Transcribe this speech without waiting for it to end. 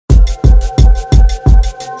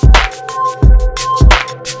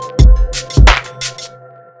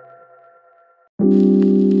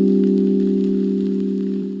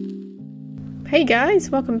Hey guys,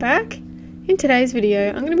 welcome back. In today's video,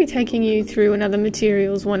 I'm going to be taking you through another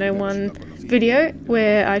Materials 101 video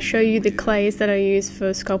where I show you the clays that I use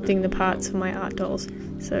for sculpting the parts of my art dolls.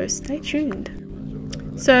 So stay tuned.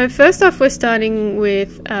 So first off, we're starting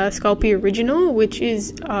with Sculpey Original, which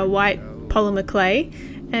is a white polymer clay,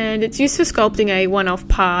 and it's used for sculpting a one-off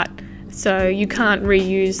part. So you can't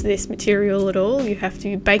reuse this material at all. You have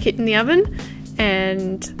to bake it in the oven,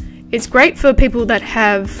 and it's great for people that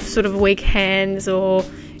have sort of weak hands or,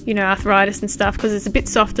 you know, arthritis and stuff, because it's a bit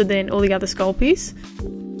softer than all the other Sculpeys.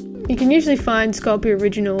 You can usually find Sculpey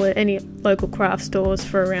Original at any local craft stores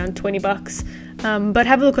for around 20 bucks. But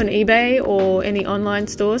have a look on eBay or any online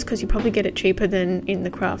stores, because you probably get it cheaper than in the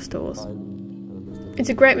craft stores. It's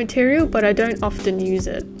a great material, but I don't often use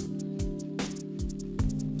it.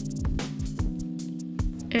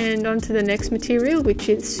 And on to the next material, which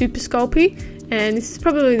is Super Sculpey. And this is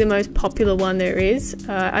probably the most popular one there is.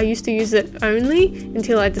 I used to use it only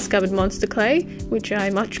until I discovered Monster Clay, which I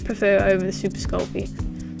much prefer over the Super Sculpey.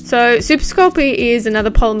 So Super Sculpey is another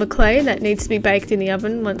polymer clay that needs to be baked in the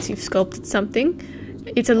oven once you've sculpted something.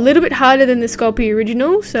 It's a little bit harder than the Sculpey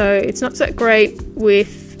Original, so it's not so great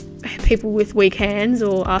with people with weak hands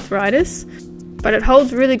or arthritis, but it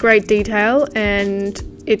holds really great detail and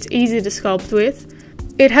it's easy to sculpt with.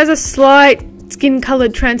 It has a slight skin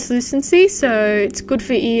coloured translucency, so it's good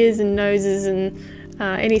for ears and noses and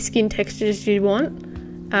any skin textures you want.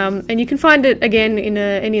 And you can find it again in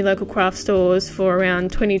any local craft stores for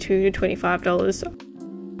around $22 to $25.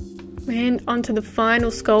 And onto the final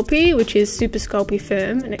Sculpey, which is Super Sculpey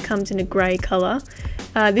Firm, and it comes in a grey colour.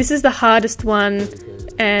 This is the hardest one,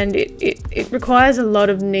 and it requires a lot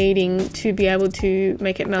of kneading to be able to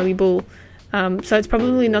make it malleable. So it's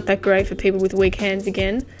probably not that great for people with weak hands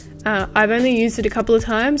again. I've only used it a couple of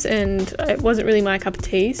times and it wasn't really my cup of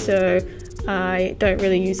tea, so I don't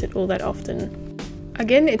really use it all that often.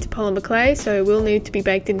 Again, it's a polymer clay, so it will need to be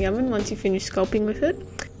baked in the oven once you finish sculpting with it.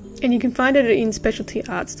 And you can find it in specialty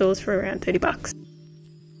art stores for around 30 bucks.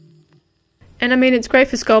 And I mean, it's great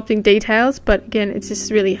for sculpting details, but again, it's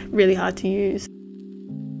just really hard to use.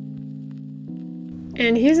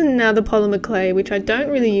 And here's another polymer clay, which I don't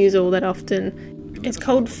really use all that often. It's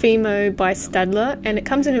called Fimo by Stadler, and it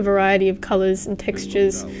comes in a variety of colours and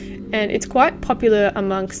textures, and it's quite popular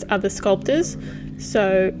amongst other sculptors,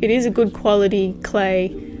 so it is a good quality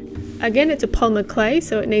clay. Again, it's a polymer clay,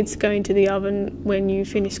 so it needs to go into the oven when you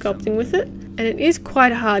finish sculpting with it. And it is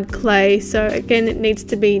quite a hard clay, so again, it needs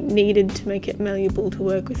to be kneaded to make it malleable to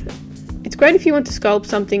work with it. It's great if you want to sculpt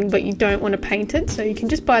something but you don't want to paint it, so you can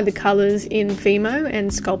just buy the colours in Fimo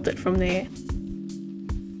and sculpt it from there.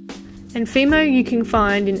 And Fimo you can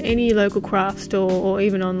find in any local craft store or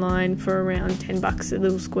even online for around 10 bucks a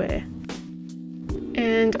little square.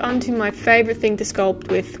 And onto my favourite thing to sculpt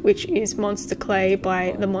with, which is Monster Clay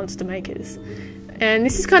by the Monster Makers. And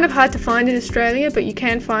this is kind of hard to find in Australia, but you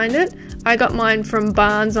can find it. I got mine from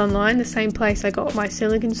Barnes online, the same place I got my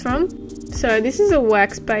silicons from. So this is a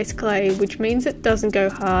wax-based clay, which means it doesn't go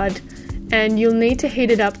hard, and you'll need to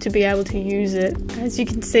heat it up to be able to use it. As you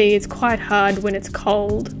can see, it's quite hard when it's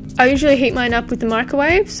cold. I usually heat mine up with the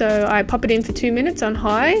microwave, so I pop it in for 2 minutes on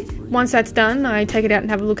high. Once that's done, I take it out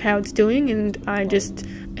and have a look how it's doing, and I just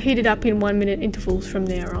heat it up in 1 minute intervals from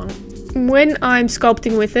there on. When I'm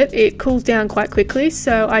sculpting with it, it cools down quite quickly,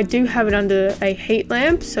 so I do have it under a heat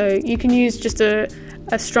lamp, so you can use just a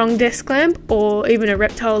strong desk lamp or even a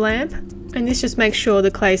reptile lamp, and this just makes sure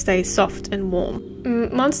the clay stays soft and warm.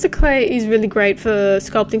 Monster Clay is really great for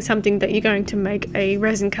sculpting something that you're going to make a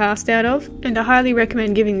resin cast out of, and I highly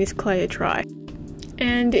recommend giving this clay a try.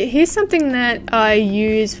 And here's something that I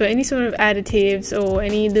use for any sort of additives or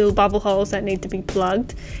any little bubble holes that need to be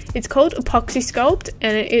plugged. It's called Epoxy Sculpt,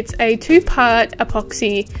 and it's a 2-part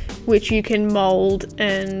epoxy which you can mould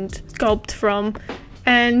and sculpt from.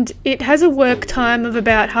 And it has a work time of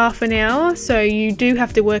about half an hour, so you do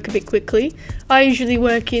have to work a bit quickly. I usually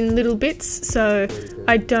work in little bits, so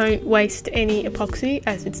I don't waste any epoxy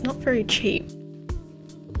as it's not very cheap.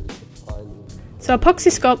 So Epoxy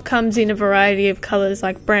Sculpt comes in a variety of colours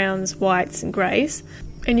like browns, whites and greys,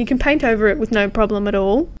 and you can paint over it with no problem at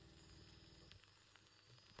all.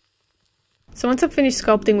 So once I've finished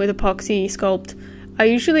sculpting with Epoxy Sculpt, I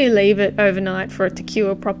usually leave it overnight for it to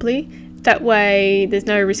cure properly. That way there's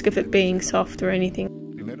no risk of it being soft or anything.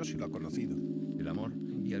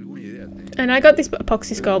 And I got this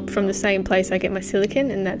Epoxy Sculpt from the same place I get my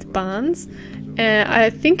silicone, and that's Barnes. And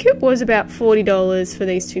I think it was about $40 for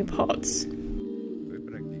these 2 pots.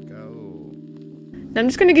 Now I'm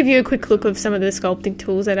just going to give you a quick look of some of the sculpting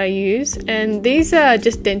tools that I use, and these are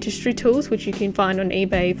just dentistry tools which you can find on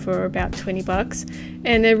eBay for about 20 bucks,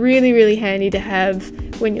 and they're really handy to have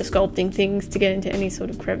when you're sculpting things to get into any sort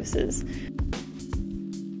of crevices.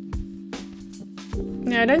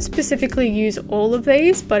 Now I don't specifically use all of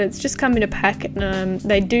these, but it's just come in a pack, and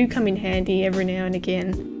they do come in handy every now and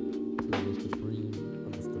again.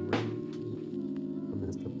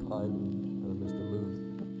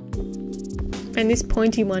 And this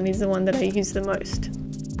pointy one is the one that I use the most.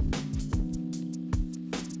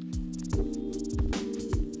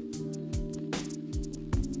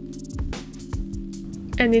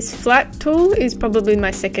 And this flat tool is probably my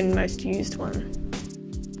second most used one.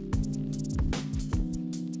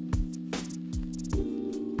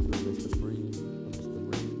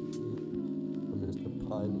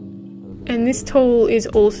 And this tool is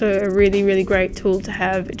also a really great tool to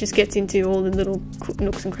have. It just gets into all the little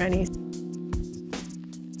nooks and crannies.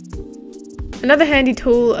 Another handy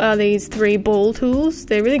tool are these 3 ball tools.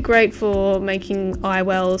 They're really great for making eye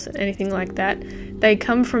wells and anything like that. They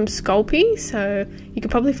come from Sculpey, so you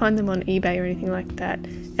could probably find them on eBay or anything like that.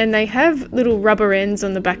 And they have little rubber ends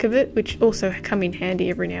on the back of it, which also come in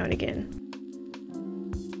handy every now and again.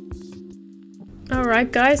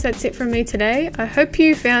 Alright guys, that's it from me today. I hope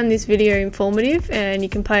you found this video informative and you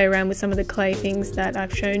can play around with some of the clay things that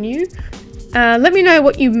I've shown you. Let me know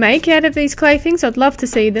what you make out of these clay things. I'd love to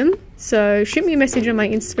see them. So shoot me a message on my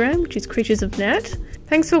Instagram, which is Creatures of Nat.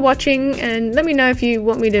 Thanks for watching, and let me know if you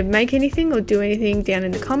want me to make anything or do anything down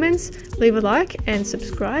in the comments. Leave a like and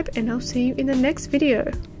subscribe, and I'll see you in the next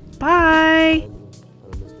video. Bye!